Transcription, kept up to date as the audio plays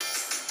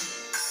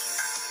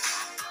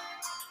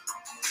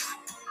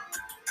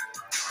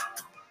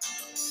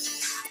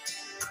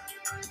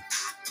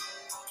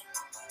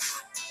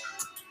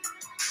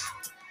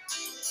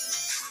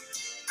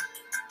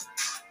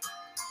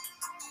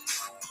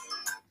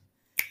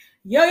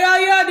Yo,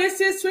 this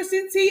is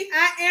Twisted T.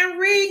 I am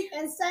Ree.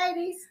 And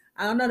Sadie's.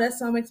 I don't know, that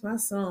song makes my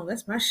song.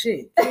 That's my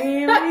shit.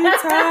 Can we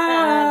talk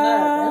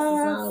that's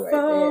the song right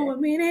for there. a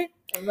minute?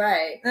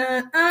 Right.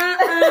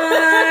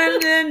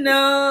 To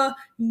know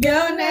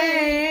your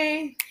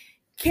name.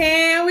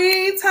 Can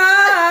we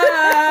talk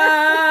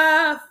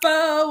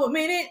for a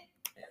minute?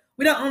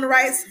 We don't own the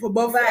rights for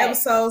both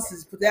episodes.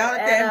 Just put that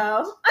out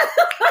there.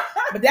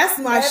 But that's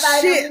my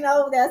shit. You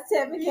know that's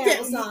Tevin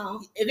Campbell's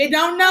song. If they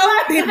don't know,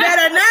 they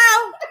better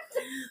know.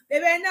 They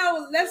better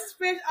know. Let's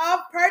finish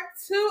off part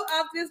 2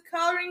 of this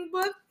coloring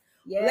book.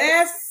 Yes.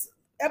 Last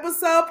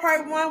episode,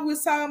 part 1, we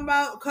was talking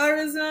about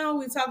colorism.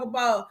 We talk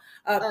about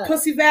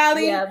Pussy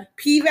Valley,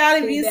 P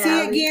Valley. If you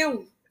see it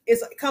again,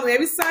 it's coming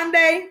every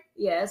Sunday.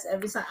 Yes,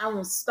 every Sunday. I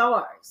want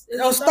Stars.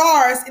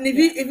 Stars. And if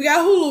you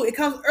got Hulu, it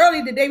comes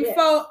early the day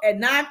before at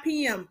 9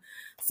 p.m.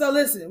 So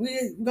listen,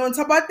 we're gonna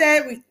talk about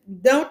that. We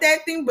done with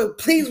that thing, but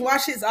please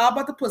watch it. It's all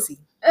about the pussy.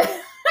 And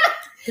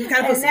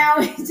now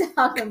we're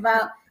talking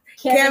about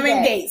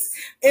Kevin Gates.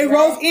 It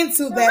rolls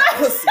into that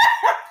pussy.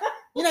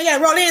 You know, you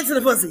gotta roll into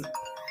the pussy.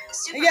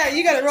 Yeah,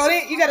 you gotta roll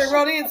in. You gotta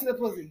roll into the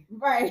pussy.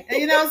 Right. And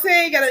you know what I'm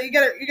saying?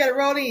 You gotta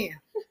roll in.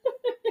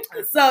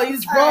 So you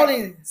just roll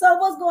in. So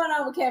what's going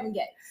on with Kevin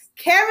Gates?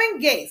 Kevin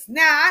Gates.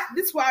 Now,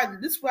 this is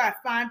where I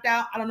find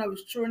out. I don't know if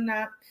it's true or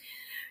not.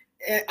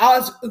 I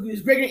was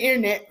breaking the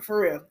internet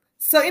for real.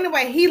 So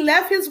anyway, he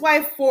left his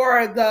wife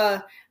for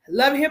the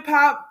Love Hip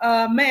Hop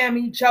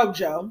Miami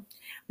JoJo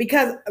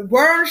because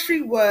word on the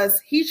street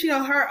was he cheated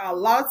on her a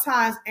lot of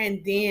times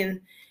and then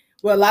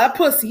with a lot of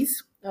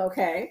pussies.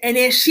 Okay. And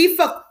then she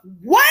fucked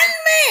one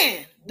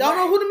man. Don't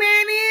know who the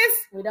man is.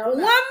 We don't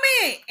know. One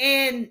man.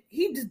 And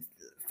he just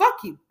fuck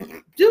you.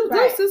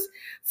 Deuces.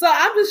 So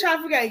I'm just trying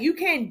to figure out, you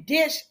can't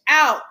dish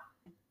out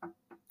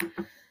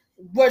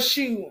what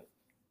you...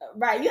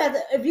 Right, you have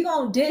to. If you're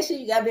gonna dish it,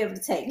 you gotta be able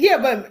to take it. Yeah,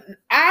 but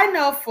I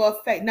know for a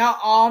fact not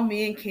all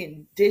men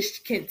can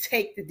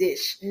take the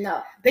dish.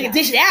 No, they can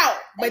dish it out,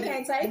 but they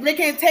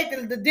can't take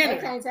the dinner.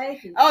 They can't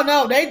take it. Oh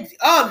no, they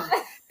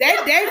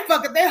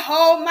fuck up their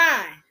whole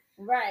mind.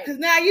 Right. Because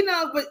now you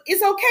know, but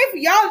it's okay for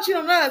y'all to cheat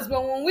on us,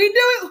 but when we do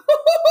it, that's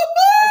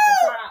the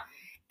problem.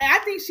 And I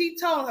think she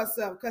told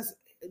herself because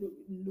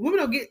women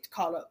don't get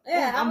caught up.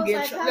 Yeah, I'm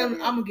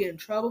gonna get in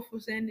trouble for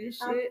saying this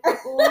shit.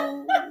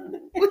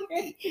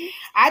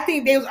 I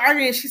think they was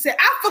arguing. She said,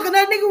 "I fuck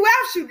another nigga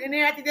without you," and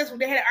then I think that's when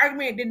they had an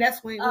argument. And then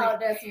that's when.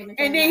 That's when.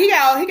 And then he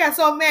got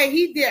so mad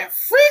he did a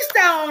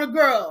freestyle on the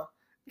girl.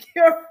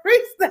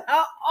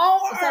 Freestyle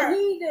on her. So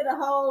he did a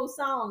whole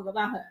song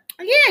about her.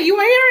 Yeah, you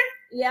want to hear it?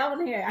 Yeah, I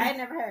want to hear it. I ain't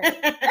never heard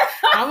it.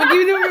 I'm gonna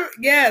give you the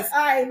yes. All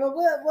right, but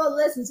we'll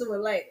listen to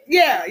it later.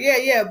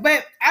 Yeah.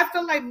 But I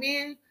feel like,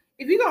 man,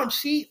 if you're gonna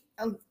cheat,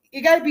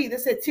 it gotta be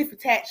this tit for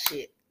tat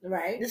shit.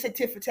 Right. This is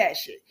tit for tat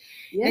shit.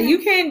 Yeah. And you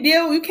can't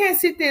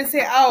sit there and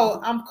say, "Oh,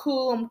 I'm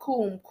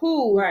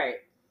cool." Right.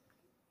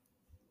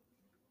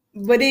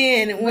 But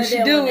then when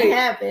it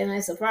happens,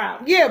 it's a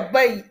problem. Yeah,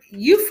 but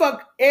you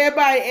fuck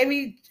everybody,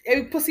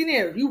 every pussy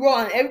there. You roll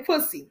on every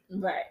pussy.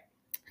 Right.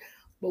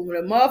 But when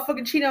a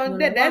motherfucker cheat on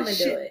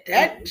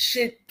that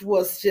shit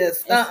was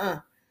just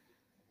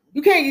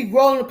You can't get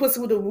rolling the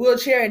pussy with a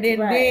wheelchair and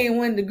then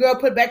when the girl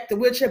put back the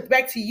wheelchair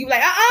back to you,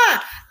 like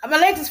my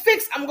legs is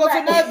fixed. I'm gonna go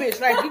to another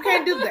bitch. Like you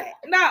can't do that.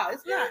 No,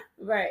 it's not.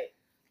 Right.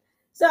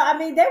 So I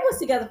mean, they was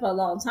together for a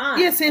long time.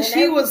 Yeah, since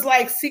she was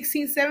like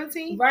 16,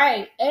 17.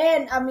 Right,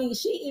 and I mean,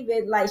 she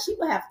even she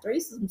would have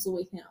threesomes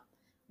with him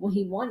when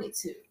he wanted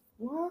to.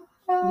 What?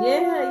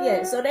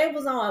 Yeah. So they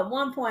was on at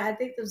one point. I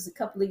think it was a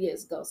couple of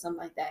years ago, something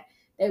like that.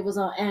 They was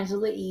on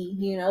Angela E,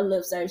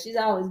 lip service. She's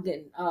always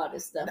getting all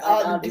this stuff.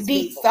 All the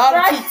deets, all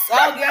the teats.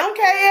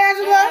 Okay,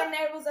 Angela. And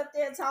they was up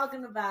there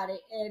talking about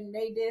it. And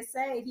they did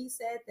say, he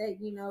said that,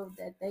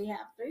 that they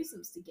have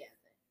threesomes together.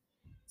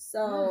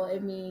 So, I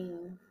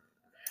mean,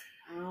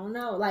 I don't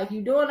know. Like,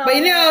 you doing all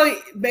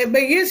that.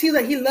 But yes, he's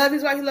like, he loved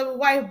his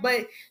wife,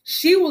 but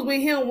she was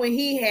with him when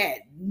he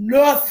had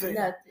nothing.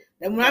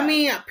 And when I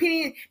mean,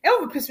 opinion, that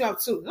would piss me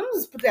off too. Let me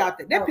just put that out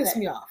there. That pissed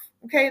me off.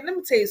 Okay, let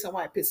me tell you something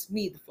that pissed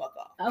me the fuck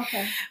off.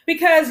 Okay.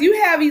 Because you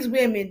have these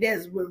women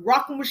that's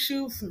rocking with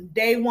you from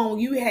day one when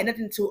you had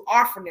nothing to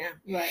offer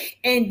them. Right.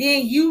 And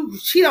then you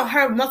cheat on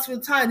her multiple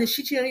times, and then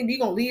she cheat on you, you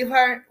gonna leave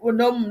her with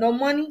no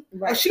money?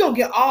 Right. Or she gonna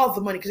get all the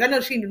money, because I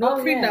know she didn't do no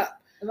prenup. Yeah.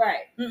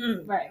 Right.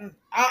 Right.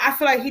 I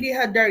feel like he did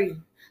her dirty.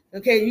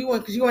 Okay, you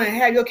want to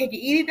have your cake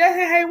and eat it? That's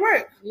how it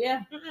work.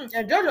 Yeah.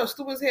 And JoJo's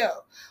stupid as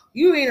hell.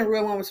 You ain't a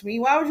real woman to me.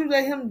 Why would you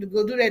let him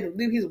go do that to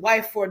leave his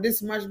wife for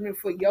this much money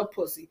for your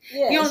pussy?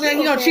 Yeah, you don't think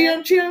he gonna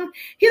cheat him?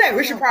 He like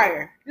Richard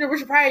Pryor.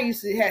 Richard Pryor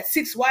used to have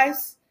 6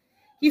 wives.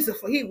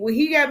 When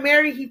he got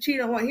married, he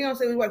cheated on one. He don't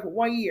stay with his wife for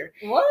 1 year.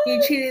 What?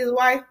 He cheated his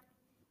wife,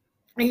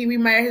 and he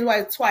remarried his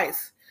wife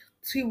twice.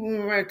 He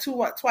remarried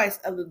twice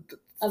of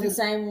the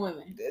same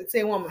woman.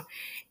 Same woman.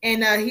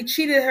 And he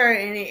cheated her,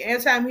 and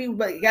every time he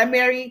got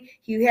married,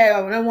 he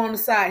had another one on the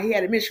side. He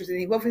had a mistress,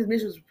 and both his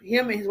mistresses,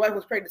 him and his wife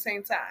was pregnant at the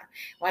same time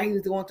while he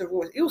was going through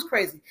divorce. It was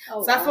crazy.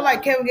 I feel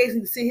like Kevin Gates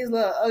needs to sit his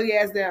little ugly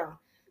ass down.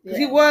 Because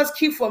he was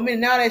cute for a minute.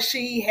 Now that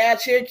she had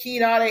Cherokee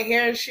and all that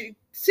hair, sit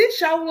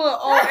your little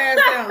old ass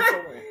down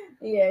somewhere.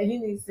 Yeah, he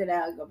needs to sit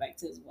down and go back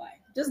to his wife.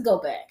 Just go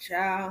back.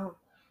 Child.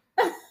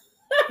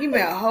 He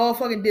made a whole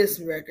fucking diss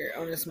record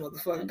on this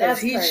motherfucker because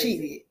he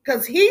cheated.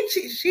 Because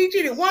she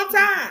cheated one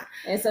time.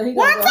 And so he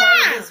one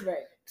time. Diss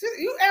record.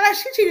 You act like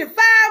she cheated 5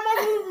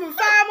 months with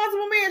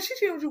a man. She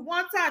cheated with you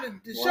one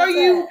time to show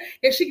you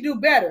that she can do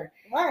better.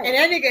 Right. And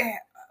that nigga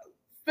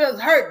feels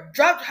hurt,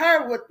 dropped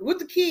her with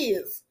the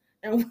kids.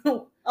 And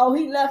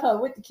he left her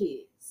with the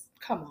kids.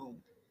 Come on.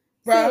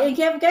 Bro. See, and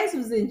Kevin Gates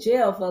was in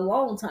jail for a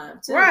long time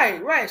too.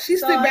 Right. She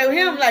stood back with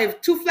him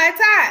like 2 flat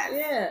tires.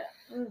 Yeah.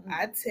 Mm-hmm.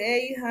 I tell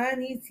you,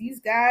 honey,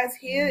 these guys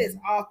here is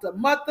off the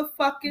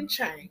motherfucking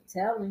chain.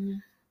 Telling you.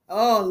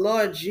 Oh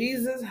Lord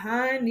Jesus,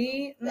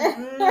 honey.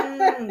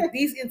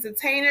 These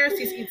entertainers.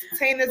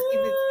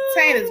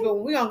 But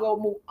we're gonna go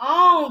move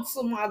on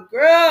to my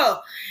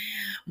girl,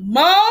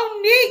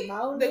 Monique,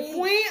 the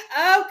queen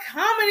of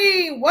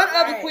comedy. One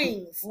of the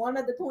queens. One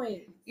of the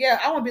queens. Yeah,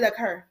 I want to be like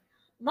her.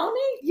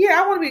 Monique? Yeah,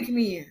 I want to be a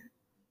comedian.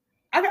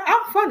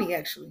 I'm funny,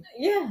 actually.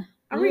 Yeah.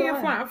 I'm really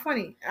fun. I'm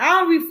funny.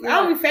 I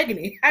don't be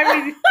faking it.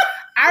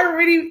 I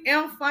really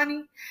am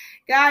funny.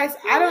 Guys,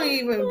 I don't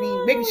even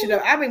be making shit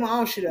up. I make my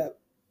own shit up.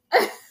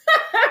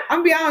 I'm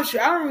gonna be honest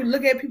with you. I don't really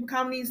look at people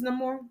comedies no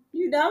more.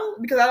 You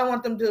don't? Because I don't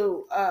want them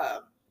to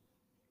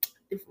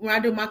when I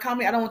do my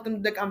comedy, I don't want them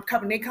to think I'm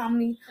copying their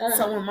comedy.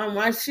 So when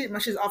my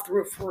shit's off the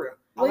roof for real.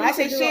 Well, when I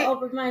say shit,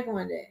 open mic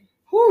one day.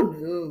 Who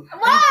knew?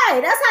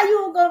 Why? That's how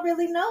you gonna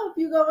really know if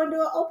you go and do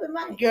an open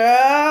mic.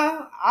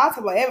 Girl, I'll talk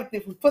about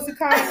everything from pussy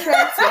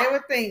contracts to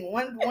everything.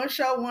 One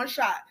show, one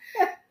shot.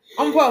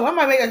 I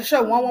might make a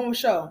show, one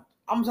show.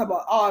 I'm talking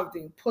about all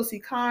everything. Pussy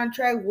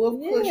contract,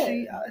 wolf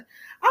pussy.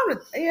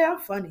 I'm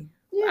funny.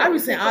 Yeah, I be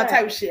saying all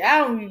type of shit.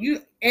 And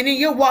then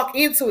you'll walk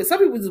into it. Some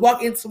people just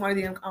walk into my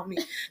damn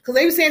comedy because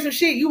they be saying some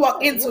shit. You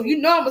walk into it. You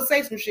know I'm gonna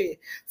say some shit.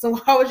 So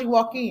how would you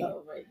walk in?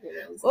 Oh my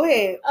goodness. Go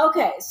ahead.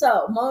 Okay,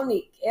 so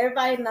Monique.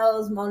 Everybody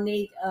knows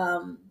Monique.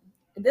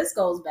 This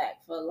goes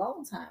back for a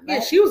long time. Right? Yeah,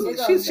 she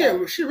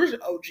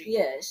original OG.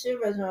 Yeah, she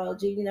original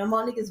OG. You know,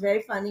 Monique is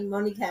very funny.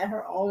 Monique had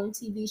her own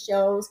TV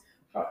shows,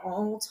 her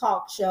own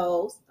talk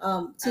shows.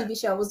 TV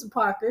show was the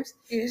Parkers.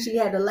 Yeah. She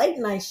had a late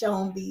night show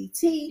on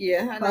BET.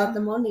 Yeah, called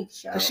the Monique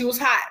Show. She was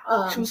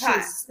hot. She's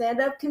a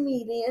stand-up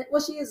comedian.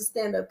 Well, she is a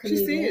stand-up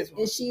comedian.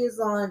 She is.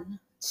 And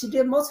she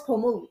did multiple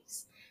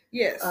movies.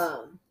 Yes.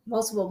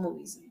 Multiple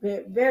movies.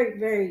 Very, very,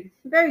 very,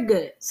 very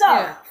good.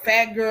 So,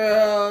 Fat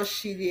Girl.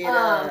 She did.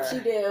 She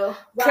did.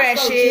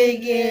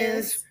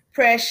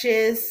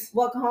 Precious.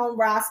 Welcome Home,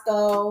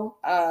 Roscoe.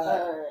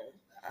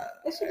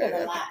 She did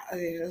a lot.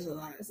 Yeah, that's a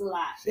lot. It's a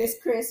lot.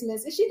 It's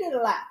Christmas. And she did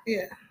a lot.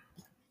 Yeah.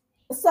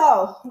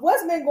 So,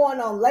 what's been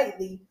going on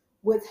lately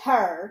with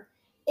her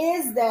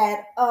is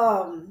that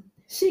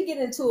she get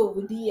into it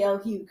with D.L.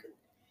 Hughley.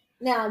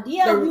 Now,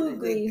 D.L.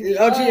 Hughley, the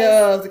OG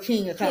of the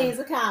King of Comedy. Kings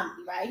of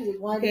Comedy, right? He was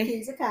one of the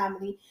Kings of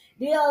Comedy.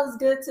 D.L. is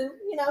good too.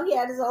 You know, he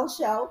had his own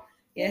show.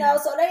 Yeah. You know,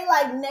 so they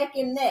like neck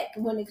and neck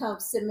when it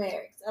comes to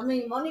marriage. I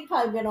mean, Monique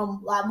probably been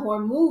on a lot more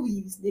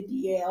movies than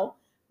D.L.,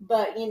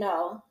 but you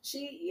know,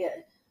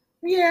 D.L.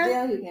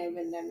 Hughley ain't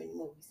been in that many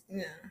movies.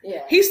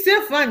 Yeah. He's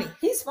still funny.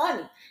 He's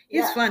funny.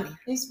 He's funny.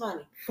 He's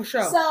funny. For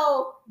sure.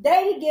 So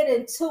they get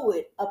into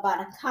it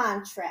about a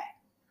contract.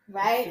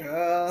 Right?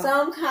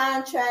 Some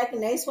contract,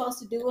 and they supposed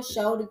to do a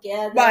show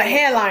together. By a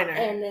headliner.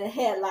 And the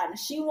headliner.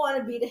 She want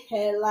to be the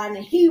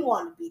headliner. He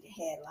want to be the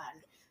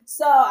headliner.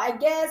 So I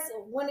guess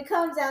when it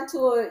comes down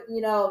to it,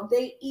 you know,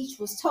 they each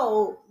was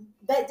told,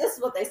 this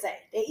is what they say.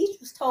 They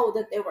each was told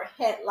that they were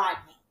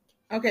headlining.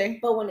 Okay.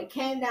 But when it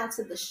came down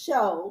to the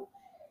show,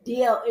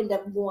 DL ended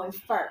up going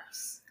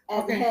first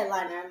as the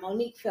headliner, and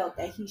Monique felt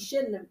that he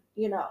shouldn't have,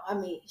 you know, I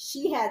mean,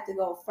 she had to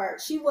go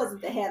first. She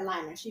wasn't the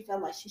headliner. She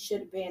felt like she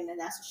should have been, and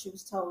that's what she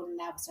was told, and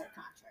that was her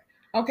contract.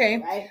 Okay.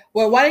 Right?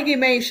 Well, why they get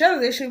made show?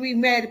 They should be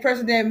mad at the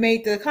person that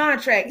made the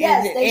contract.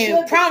 Yes,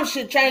 and probably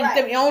should change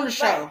them on the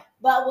show. Right.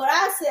 But what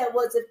I said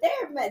was, if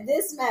they're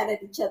this mad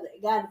at each other,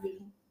 it got to be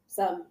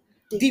some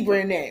deeper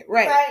than that.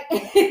 Right.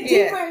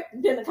 Deeper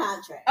than the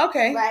contract.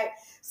 Okay. Right.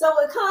 So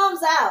it comes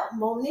out,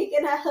 Monique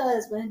and her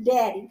husband,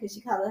 Daddy, because she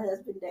called her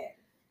husband Daddy.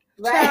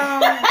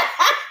 Right.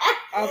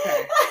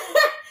 Okay.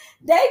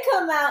 They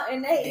come out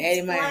and they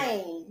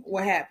explain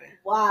what happened,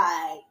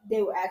 why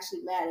they were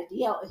actually mad at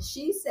DL, and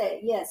she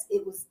said, yes,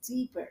 it was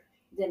deeper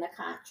than a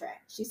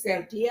contract. She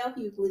said DL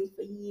Hughley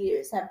for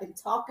years have been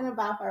talking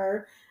about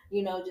her,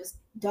 you know, just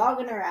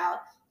dogging her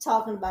out,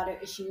 talking about her,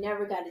 and she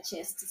never got a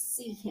chance to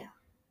see him.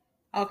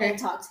 Okay. And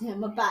talk to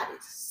him about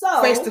it.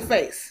 So face to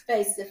face,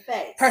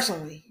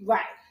 personally,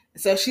 right?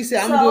 So she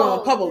said, "I'm doing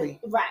it publicly."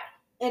 Right.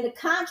 And the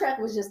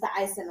contract was just the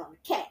icing on the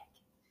cake.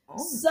 Oh.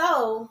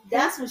 So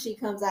that's when she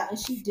comes out and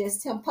she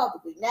dissed him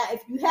publicly. Now,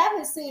 if you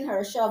haven't seen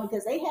her show,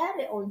 because they had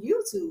it on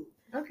YouTube,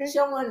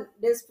 showing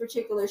this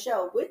particular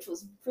show, which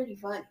was pretty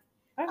funny.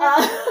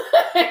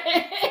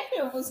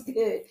 It was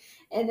good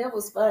and it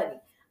was funny.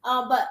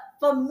 But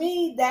for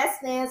me, that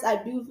stance,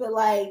 I do feel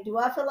like, do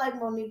I feel like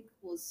Monique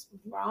was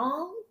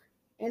wrong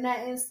in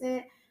that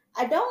instant?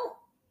 I don't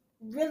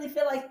really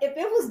feel like if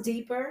it was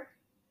deeper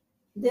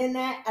than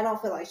that, I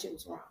don't feel like she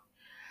was wrong.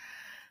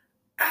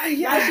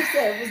 Yeah. Like she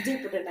said, it was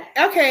deeper than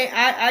that. Okay,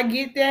 I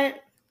get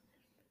that.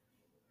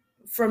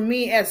 For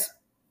me, as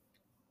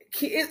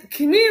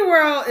Community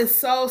World is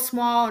so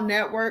small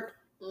network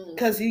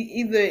because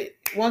either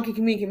one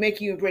comedian can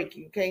make you and break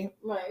you. Okay,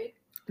 right.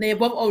 They're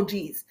both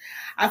OGs.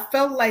 I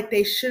felt like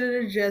they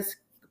should have just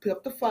picked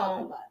up the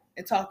phone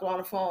and talked on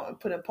the phone and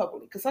put it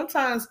publicly. Because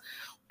sometimes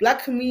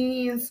black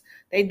comedians,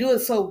 they do it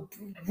so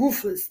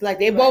ruthless. Like,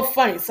 they both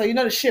funny. So,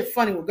 the shit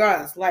funny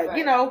regardless. Like,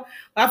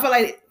 I feel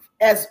like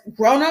as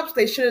grown-ups,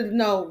 they should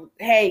know,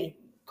 hey,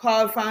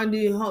 call, find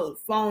your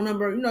phone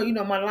number,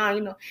 my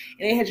line, and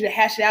they had you to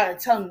hash it out and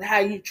tell them how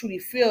you truly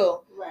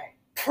feel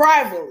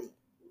privately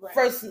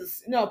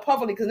versus,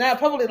 publicly. Because now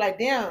publicly, like,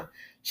 damn,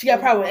 she got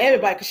a problem with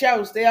everybody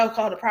because they all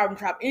call it a problem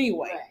trap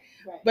anyway.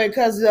 But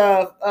because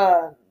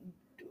of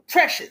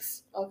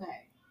Precious. Okay.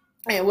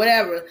 And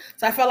whatever.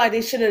 So I felt like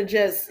they should have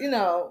just,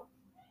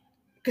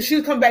 because she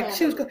was coming back.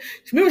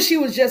 Remember, she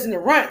was just in the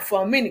run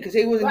for a minute because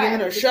they wasn't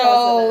giving her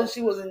shows.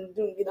 She wasn't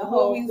doing the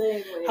whole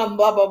movies. Blah,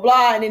 blah,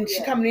 blah. And then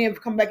she come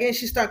back in.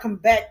 She started coming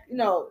back,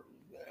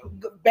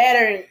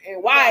 better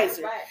and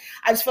wiser. Right.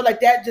 I just feel like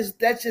that just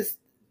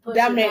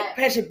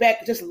pushed it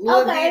back just a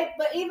little bit. Okay,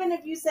 but even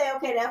if you say,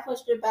 okay, that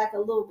pushed it back a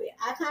little bit,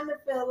 I kind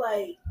of feel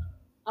like...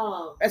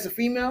 as a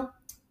female?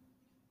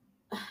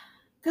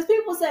 Because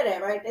people say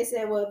that, right? They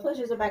say, well, it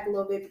pushes her back a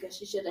little bit because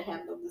she should have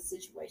handled the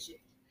situation.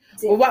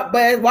 Well,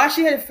 why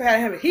she had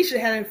him? He should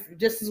have had him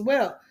just as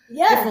well.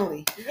 Yeah.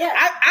 Differently. Yeah.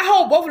 I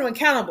hold both of them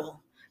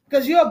accountable.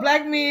 Because you're a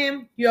black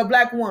man, you're a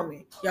black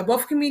woman. You're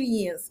both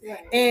comedians. Right.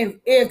 And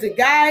if the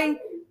guy,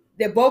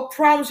 they both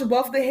promised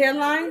both the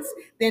headlines,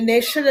 then they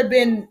should have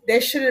been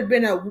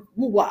a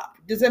woo-wop.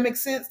 Does that make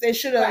sense? They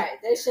should have. Right.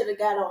 They should have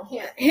got on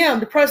him. Him,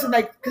 the person,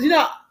 like, because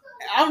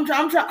I'm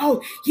trying. Oh,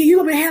 yeah, you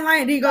gonna be a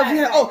headline. Then you go,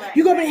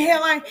 you gonna be a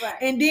headline. Right.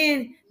 And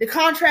then the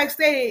contract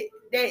stated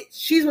that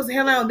she's supposed to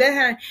headline on that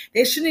headline.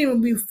 They shouldn't even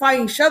be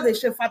fighting each other. They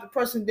should fight the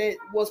person that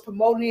was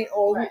promoting it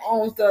or who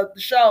owns the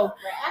show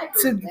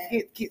to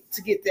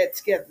get that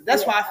together.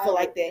 That's why I feel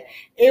like that.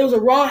 It was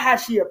wrong how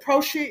she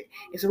approached it.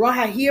 It's wrong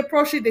how he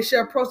approached it. They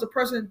should approach the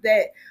person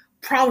that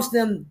promised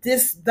them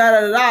this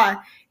da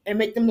and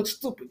make them look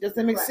stupid. Does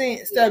that make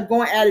sense? Instead of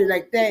going at it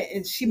like that,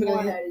 and she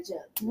going at each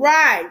other.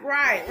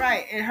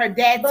 Right. And her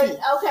dad but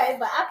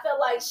I feel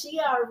like she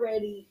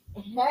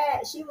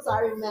was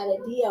already mad at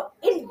DL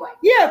anyway.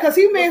 Yeah, because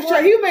he made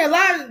a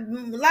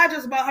lot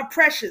just about her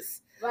Precious.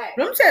 Right.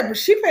 But I'm telling you,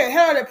 she paid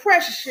hell that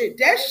Precious shit.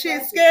 That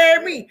shit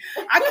scared me.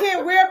 I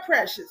can't wear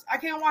Precious. I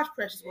can't watch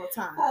Precious all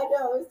the time. I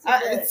know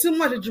it's too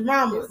much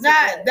drama.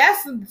 Now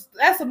that's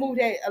a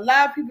movie that a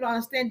lot of people don't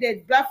understand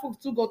that black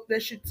folks do go through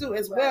that shit too,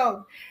 as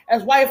well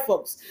as white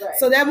folks. Right.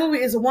 So that movie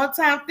is a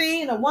one-time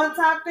thing.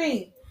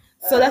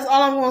 So that's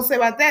all I'm going to say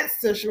about that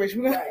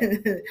situation.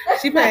 Right.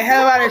 She paid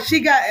hell out of it.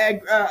 She got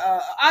an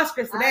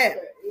Oscar for that.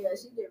 Yeah,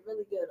 she did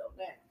really good on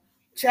that.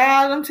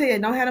 Child, I'm telling you,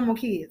 don't have them more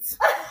kids.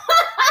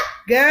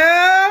 Girl.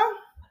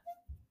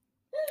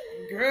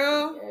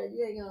 Yeah,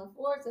 you ain't gonna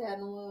afford to have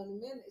no one in a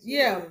minute.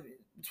 Yeah,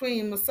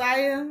 between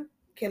Messiah,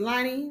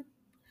 Kehlani,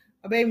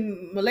 my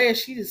baby Malaya,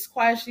 she just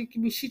quiet. She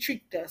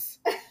tricked us.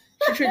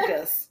 She tricked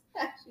us.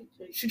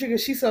 She tricked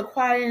us. She's so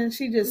quiet and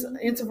she just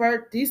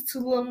introvert. These two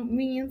little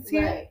minions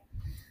here. Right.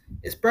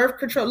 It's birth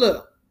control.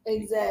 Look.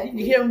 Exactly.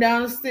 You hear them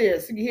down the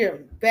stairs. You can hear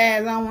them.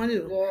 Bad as I don't want to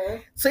do. Yeah.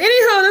 So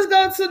anyhow, let's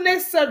go to the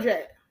next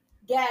subject.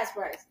 Gas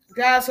prices.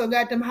 Guys, so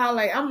got them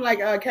highlight. I'm like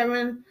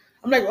Kevin.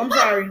 I'm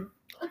sorry.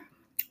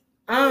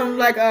 I'm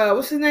like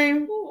what's his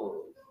name?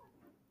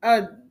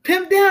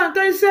 Pimp Down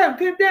 37.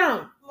 Pimp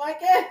Down. My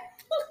God.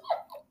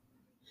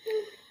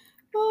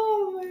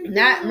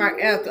 Not Mark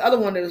F. The other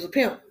one that was a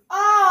pimp.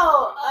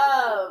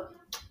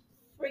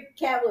 Freak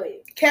Cat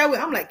Williams.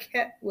 I'm like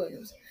Cat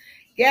Williams.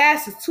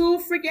 Gas is too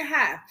freaking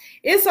high.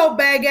 It's so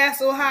bad, gas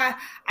so high.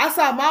 I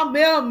saw my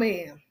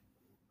mailman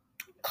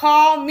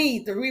call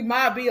me to read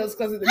my bills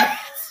because of the gas.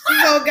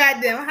 So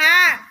goddamn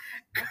high.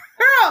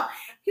 Girl,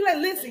 he like,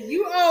 listen,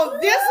 you owe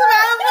this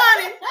amount of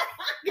money.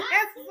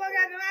 Gas is so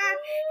goddamn high.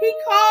 He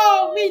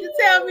called me to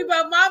tell me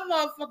about my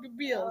motherfucking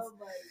bills. Oh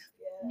my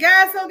God.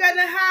 Gas so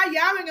goddamn high.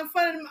 Y'all making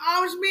fun of them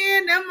Amish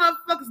men. Them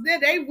motherfuckers there,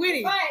 they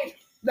winning. Right.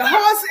 The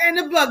horse and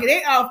the buggy,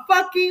 they are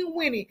fucking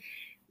winning.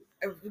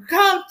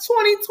 Come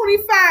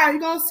 2025, you're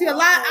gonna see a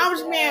lot of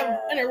Amish men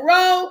in a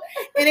row,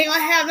 and they're gonna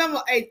have them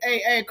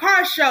a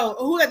car show.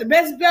 Who got the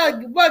best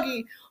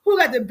buggy? Who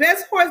got the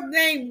best horse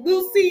named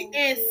Lucy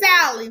and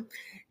Sally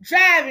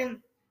driving?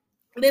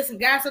 Listen,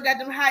 guys still got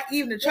them high,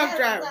 even the truck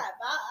driver.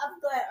 I'm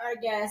glad our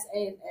gas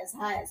ain't as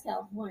high as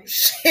California.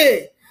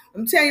 Shit,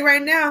 I'm telling you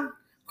right now,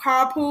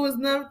 carpool is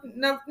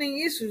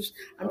nothing issues.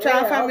 I'm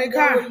trying to find me a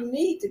car. Where you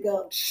need to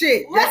go.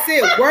 Shit, that's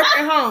it. Work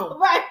at home.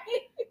 Right.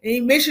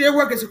 And make sure your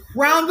work is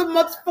around the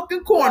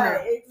motherfucking corner.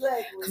 Right,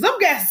 exactly. Because them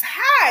gas is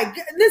high.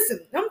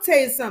 Listen, I'm tell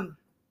you something.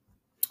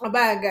 I'm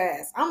buying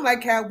gas. I'm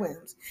like Cat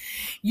Williams.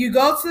 You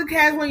go to the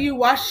gas when you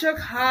wash your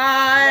car.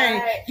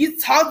 Right. You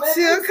talk to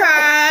your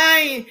car.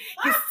 You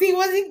see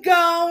where he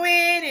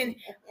going and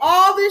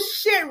all this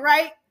shit,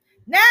 right?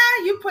 Now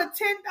you put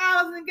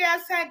 $10 in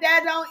gas tank,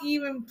 that don't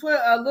even put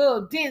a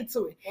little dent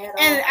to it.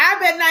 And I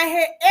bet not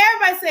hear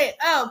everybody say,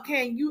 "Oh,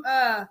 can you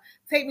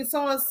take me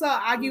so and so?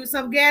 I'll give you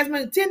some gas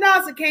money. $10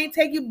 I can't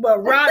take you,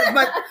 but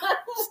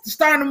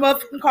starting the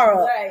motherfucking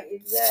car up." Right,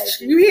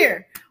 exactly. You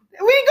hear?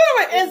 We ain't good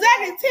with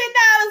exactly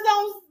 $10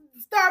 don't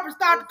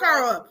start the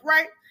car up,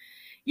 right?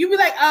 You be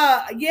like,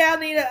 yeah, I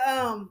need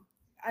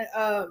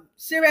a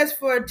cigarettes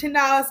for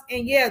 $10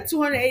 and yeah,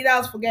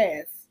 $280 for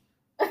gas.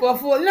 For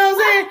you know what I'm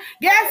saying?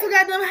 Gas still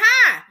got them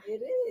high.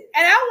 It is.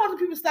 And I want the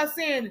people to stop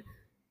saying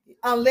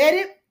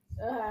unleaded,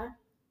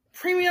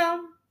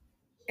 premium,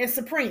 and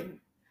supreme.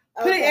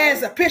 Put it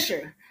as a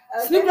picture.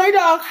 Okay. Snoop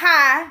Dogg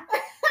high.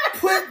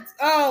 Put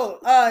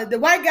the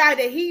white guy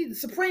that the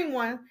supreme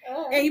one,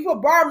 and he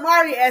put Bob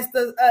Marley as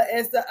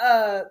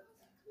the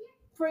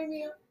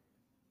premium.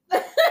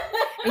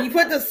 And you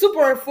put the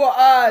super for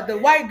the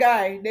white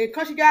guy, the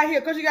country guy here.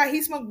 Country guy,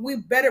 he smoke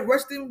weed better,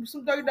 worse than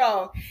Snoop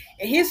Dogg.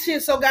 And his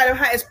shit so goddamn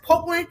high. It's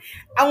Poland.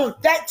 I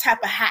want that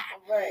type of high.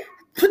 Right.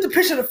 Put the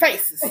picture of the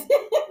faces.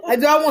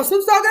 Like, do I want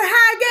Snoop Dogg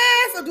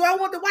high gas or do I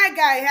want the white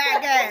guy high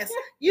gas?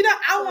 You know,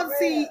 I want to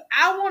see it.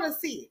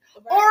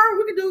 Right. Or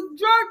we can do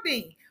drug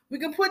thing. We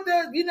can put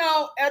El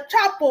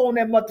Chapo on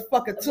that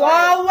motherfucker to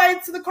all the way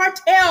to the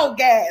cartel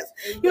gas.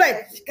 Exactly. You're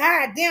like,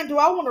 God damn, do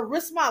I want to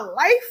risk my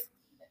life?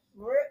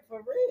 For real.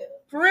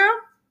 For real?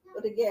 For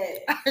the gas.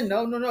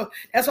 No.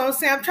 That's what I'm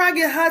saying. I'm trying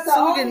to get her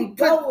so we can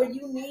go where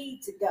you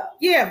need to go.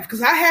 Yeah,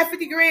 because I have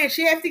 50 grand.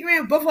 She had 50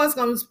 grand. Both of us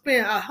going to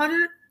spend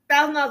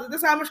 $100,000.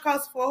 That's how much it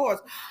costs for a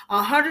horse.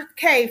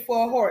 $100K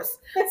for a horse.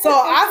 So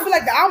I feel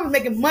like I'm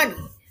making money.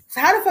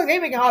 So how the fuck they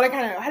making all that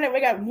kind of? How they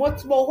got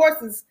multiple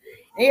horses?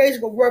 And it's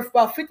going to worth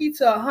about 50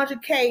 to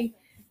 100K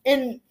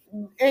in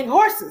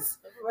horses.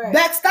 Right.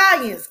 Black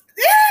stallions.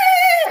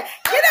 Yeah!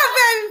 Get up,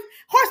 baby.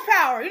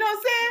 Horsepower. You know what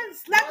I'm saying?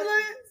 Slap a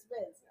little.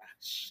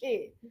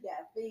 Shit. You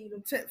got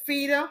to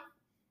feed them.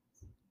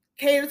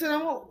 Cater to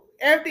them.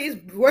 Everything is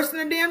worse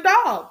than a damn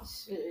dog.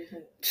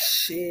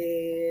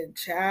 Shit,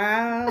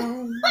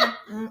 child.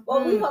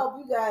 Well, we hope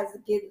you guys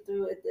are getting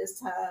through it this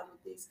time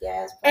with these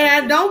gas prices.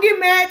 And don't get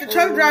mad at the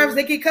truck drivers.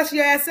 They can cuss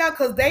your ass out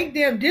because they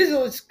damn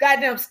diesel is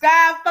goddamn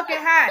sky fucking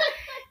high.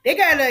 They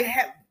gotta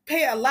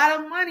pay a lot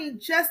of money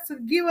just to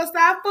give us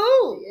our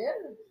food.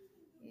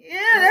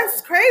 Yeah,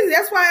 that's crazy.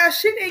 That's why our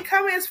shit ain't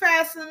coming as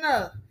fast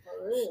enough.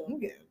 For real.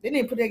 They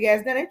didn't put their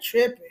gas down. They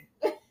tripping.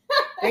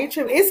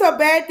 It's a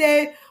bad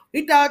day.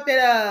 We thought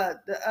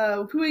that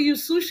the people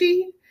use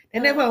sushi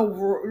and they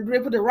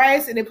put the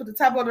rice and they put the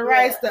top of the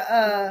rice,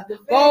 the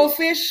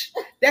goldfish.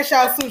 That's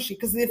y'all sushi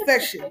because the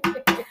infection. I'm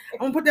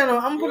gonna put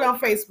it on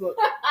Facebook.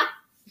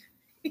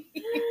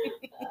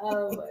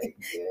 Oh my God.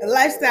 The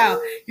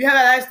lifestyle. You have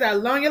a lifestyle.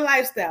 Learn your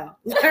lifestyle.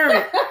 Learn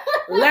it.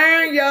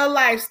 Learn your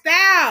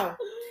lifestyle.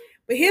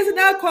 But here's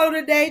another quote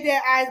today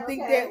that I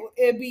think that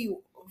it'd be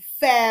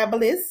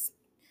fabulous.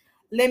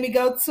 Let me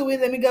go to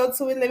it. Let me go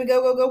to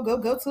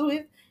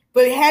it.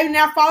 But have you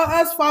not followed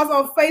us? Follow us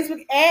on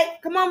Facebook at,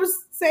 come on,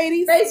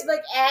 Mercedes.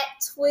 Facebook at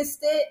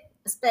Twisted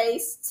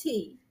Space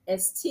T.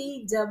 It's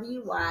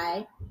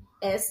TWYSTED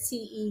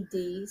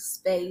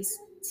space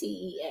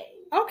TEA.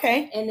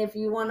 Okay. And if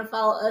you want to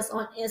follow us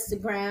on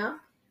Instagram,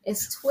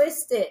 it's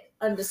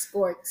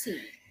Twisted_T.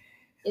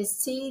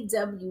 It's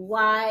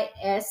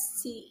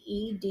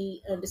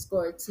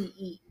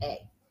TWYSTED_TEA.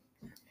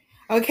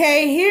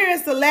 Okay, here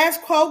is the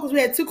last quote because we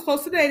had two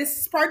quotes today. This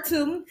is part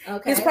 2.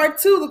 Okay. It's part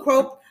 2 of the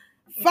quote.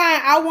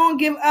 Fine, I won't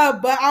give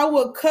up, but I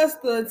will cuss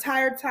the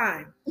entire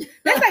time.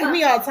 That's like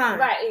me all the time.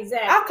 Right,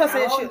 exactly. I'll cuss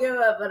I won't give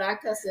up, but I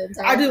cuss the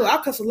entire time. I do.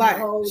 I'll cuss a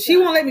lot. She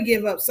won't let me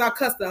give up, so I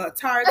cuss the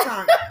entire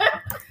time.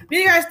 But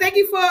you guys, thank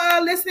you for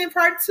listening.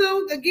 Part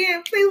 2.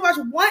 Again, please watch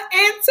 1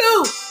 and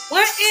 2.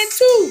 1 and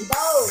 2.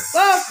 Both.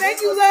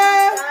 Thank you,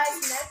 love.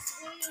 Guys,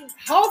 next week.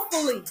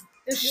 Hopefully,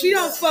 if she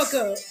don't fuck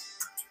up.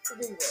 Bye,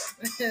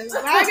 guys.